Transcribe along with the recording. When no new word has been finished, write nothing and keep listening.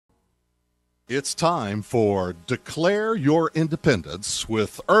It's time for Declare Your Independence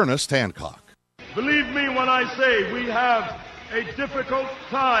with Ernest Hancock. Believe me when I say we have a difficult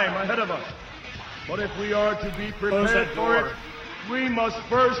time ahead of us. But if we are to be prepared for it, we must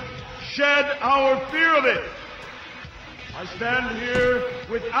first shed our fear of it. I stand here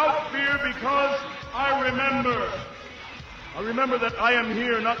without fear because I remember that I am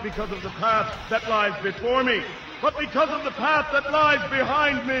here not because of the path that lies before me, but because of the path that lies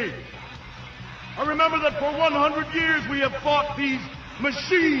behind me. I remember that for 100 years we have fought these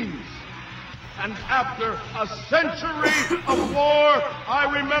machines. And after a century of war, I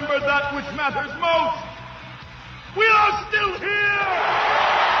remember that which matters most. We are still here!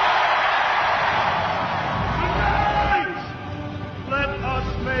 Tonight, let us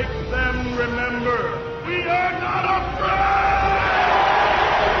make them remember we are not afraid!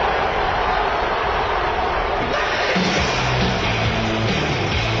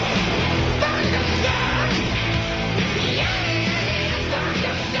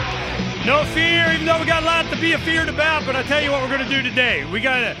 No fear, even though we got a lot to be afeared about, but I tell you what we're going to do today. We're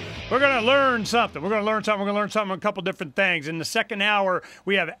going to learn something. We're going to learn something on a couple different things. In the second hour,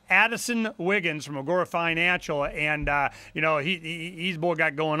 we have Addison Wiggins from Agora Financial, and, he's boy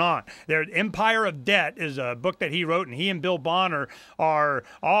got going on. Their Empire of Debt is a book that he wrote, and he and Bill Bonner are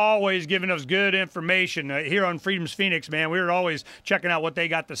always giving us good information. Here on Freedom's Phoenix, man, we're always checking out what they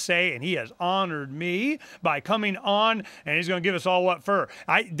got to say, and he has honored me by coming on, and he's going to give us all what for.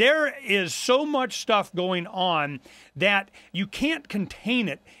 There is so much stuff going on that you can't contain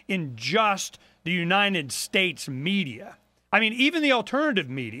it in just the United States media. I mean, even the alternative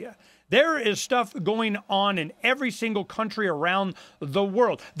media. There is stuff going on in every single country around the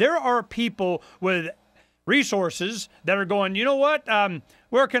world. There are people with resources that are going, you know what?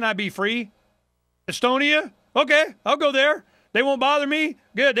 Where can I be free? Estonia? Okay, I'll go there. They won't bother me?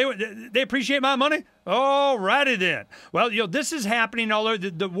 Good. They appreciate my money? All righty then. Well, this is happening all over.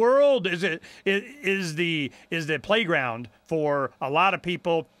 The world is the playground for a lot of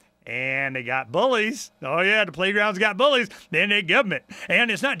people, and they got bullies. Oh, yeah, the playground's got bullies. Then they government.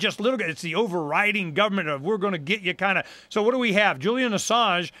 And it's not just little, it's the overriding government of we're going to get you kind of. So what do we have? Julian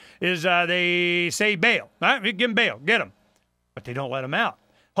Assange is, they say bail. Right? Give him bail. Get him. But they don't let him out.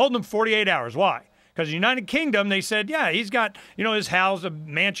 Hold him 48 hours. Why? Because the United Kingdom, they said, yeah, he's got, his house, a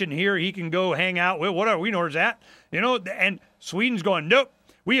mansion here. He can go hang out with whatever. We know where it's at. And Sweden's going, nope,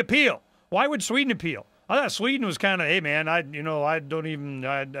 we appeal. Why would Sweden appeal? I thought Sweden was kind of, hey, man, I don't even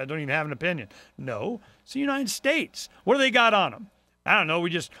have an opinion. No, it's the United States. What do they got on them? I don't know. We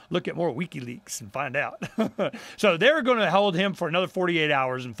just look at more WikiLeaks and find out. So they're going to hold him for another 48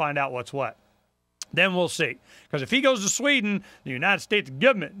 hours and find out what's what. Then we'll see. Because if he goes to Sweden, the United States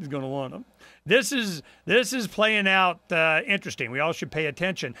government is going to want him. This is playing out interesting. We all should pay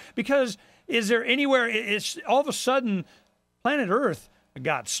attention. Because is there anywhere, it's all of a sudden, planet Earth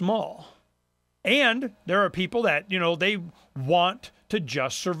got small. And there are people that, they want to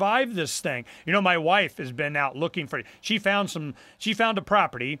just survive this thing. My wife has been out looking for it. She found a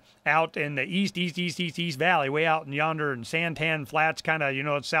property out in the East Valley, way out in yonder in Santan Flats, kind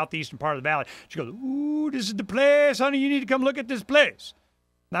of, southeastern part of the valley. She goes, ooh, this is the place, honey. You need to come look at this place.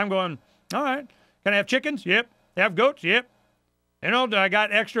 And I'm going, all right. Can I have chickens? Yep. Have goats? Yep. I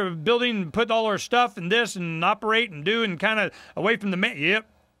got extra building, put all our stuff in this and operate and do and kind of away from the Yep.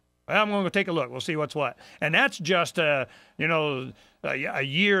 Well, I'm going to go take a look. We'll see what's what. And that's just, a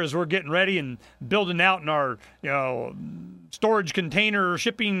year as we're getting ready and building out in our, storage container,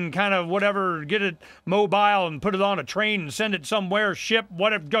 shipping kind of whatever, get it mobile and put it on a train and send it somewhere, ship,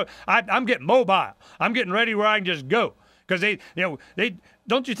 whatever. Go. I'm getting mobile. I'm getting ready where I can just go. Because they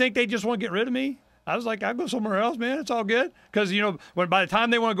don't you think they just want to get rid of me? I was like, I'll go somewhere else, man. It's all good. Because, when by the time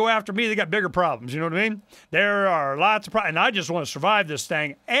they want to go after me, they got bigger problems. You know what I mean? There are lots of problems. And I just want to survive this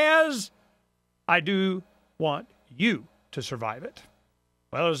thing as I do want you to survive it.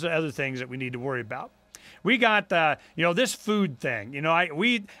 Well, there's other things that we need to worry about. We got, this food thing.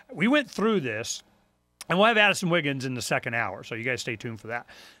 We went through this. And we'll have Addison Wiggins in the second hour. So you guys stay tuned for that.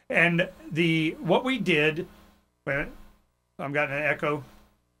 And what we did, wait a minute. I've got an echo.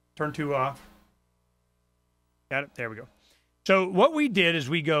 Turn 2 off. Got it. There we go. So what we did is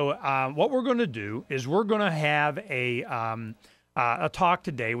we go, what we're going to do is we're going to have a talk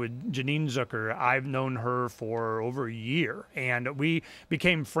today with Janine Zucker. I've known her for over a year, and we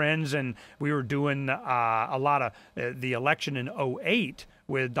became friends, and we were doing a lot of the election in '08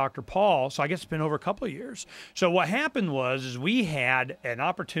 with Dr. Paul, so I guess it's been over a couple of years. So what happened was we had an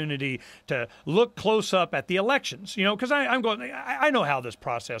opportunity to look close up at the elections, because I know how this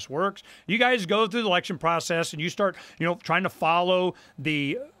process works. You guys go through the election process, and you start, trying to follow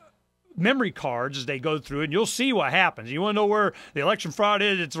memory cards as they go through, and you'll see what happens. You want to know where the election fraud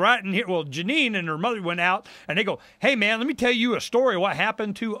is? It's right in here. Well, Janine and her mother went out, and they go, hey, man, let me tell you a story of what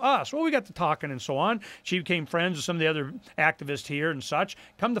happened to us. Well, we got to talking and so on. She became friends with some of the other activists here and such.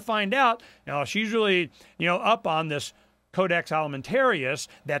 Come to find out, she's really, up on this Codex Alimentarius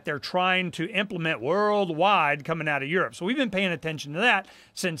that they're trying to implement worldwide coming out of Europe. So we've been paying attention to that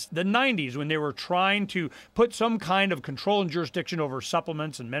since the 90s when they were trying to put some kind of control and jurisdiction over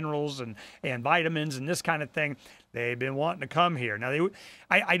supplements and minerals and vitamins and this kind of thing. They've been wanting to come here. Now,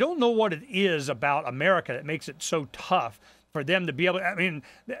 I don't know what it is about America that makes it so tough for them to be able to, I mean,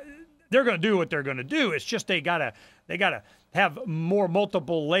 they're going to do what they're going to do. It's just they gotta have more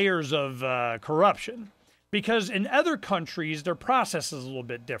multiple layers of corruption. Because in other countries, their process is a little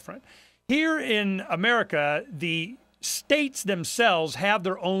bit different. Here in America, the states themselves have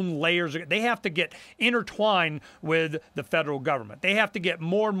their own layers. They have to get intertwined with the federal government. They have to get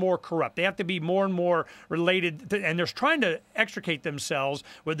more and more corrupt. They have to be more and more related to, and they're trying to extricate themselves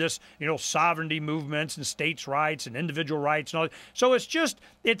with this, sovereignty movements and states' rights and individual rights and all. So it's just,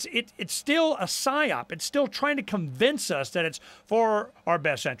 it's still a psyop. It's still trying to convince us that it's for our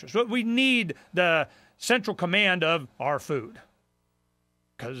best interest. But we need the central command of our food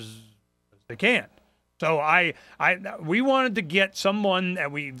because they can. So we wanted to get someone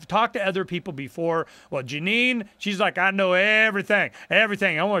that we've talked to other people before. Well, Janine, she's like, I know everything. I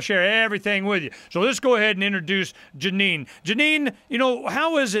want to share everything with you. So let's go ahead and introduce Janine. Janine,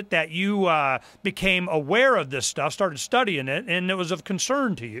 how is it that you became aware of this stuff, started studying it, and it was of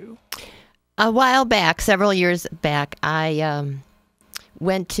concern to you? A while back, several years back, I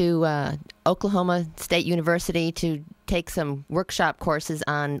went to Oklahoma State University to take some workshop courses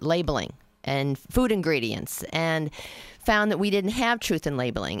on labeling and food ingredients, and found that we didn't have truth in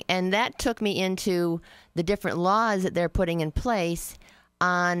labeling. And that took me into the different laws that they're putting in place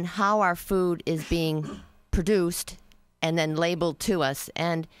on how our food is being produced and then labeled to us.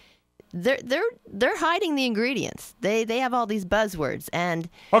 And they're hiding the ingredients. They have all these buzzwords. And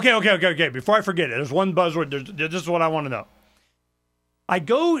okay. Before I forget it, there's one buzzword. This is what I want to know. I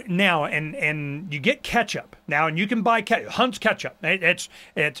go now and you get ketchup now, and you can buy Hunt's ketchup. It's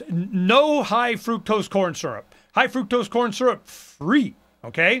no high fructose corn syrup. High fructose corn syrup free,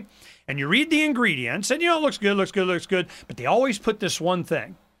 okay? And you read the ingredients, and it looks good. But they always put this one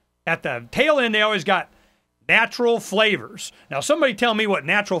thing at the tail end. They always got natural flavors. Now, somebody tell me what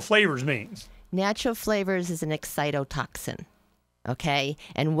natural flavors means. Natural flavors is an excitotoxin. Okay,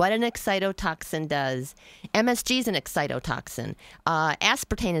 and what an excitotoxin does, MSG is an excitotoxin,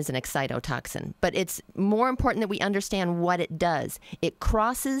 aspartame is an excitotoxin, but it's more important that we understand what it does. It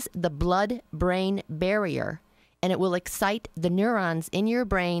crosses the blood-brain barrier, and it will excite the neurons in your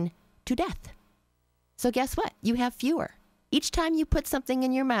brain to death. So guess what? You have fewer. Each time you put something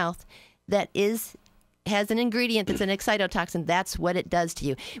in your mouth that has an ingredient that's an excitotoxin, that's what it does to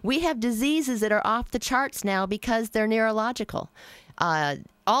you. We have diseases that are off the charts now because they're neurological.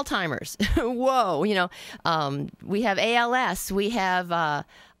 Alzheimer's, whoa, we have ALS, we have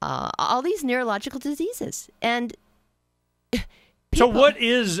all these neurological diseases. And so what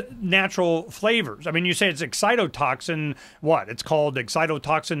is natural flavors? I mean, you say it's excitotoxin. What? It's called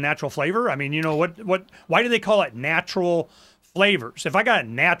excitotoxin natural flavor? I mean, why do they call it natural flavors? If I got a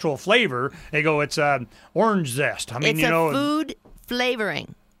natural flavor, they go, it's orange zest. I mean, it's a food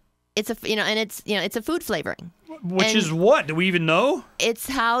flavoring. It's a food flavoring. Which is what? Do we even know? It's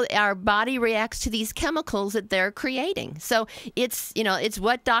how our body reacts to these chemicals that they're creating. So it's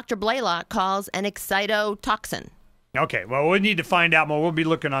what Dr. Blaylock calls an excitotoxin. Okay, well, we need to find out more. We'll be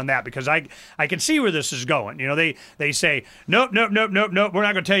looking on that because I can see where this is going. They say, nope, we're not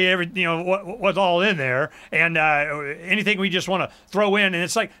going to tell you what's all in there, and anything we just want to throw in, and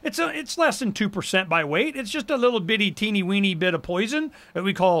it's like it's less than 2% by weight. It's just a little bitty, teeny weeny bit of poison that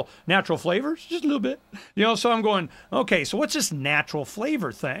we call natural flavors, just a little bit. So I'm going, okay, so what's this natural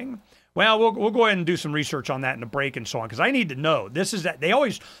flavor thing? Well, we'll go ahead and do some research on that in the break and so on because I need to know. This is that they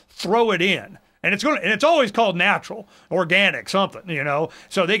always throw it in. And it's always called natural, organic, something,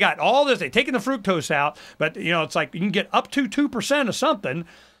 So they got all this. They've taken the fructose out, but, it's like you can get up to 2% of something.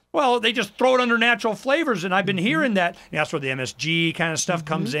 Well, they just throw it under natural flavors, and I've been hearing that. That's where the MSG kind of stuff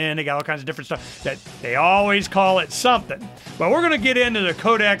comes in. They got all kinds of different stuff that they always call it something. Well, we're going to get into the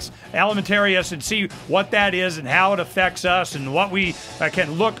Codex Alimentarius and see what that is and how it affects us and what we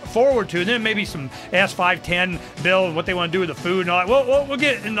can look forward to. And then maybe some S510 bill and what they want to do with the food and all that. We'll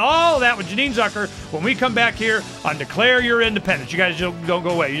get into all that with Janine Zucker when we come back here on Declare Your Independence. You guys don't go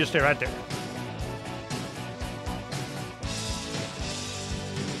away. You just stay right there.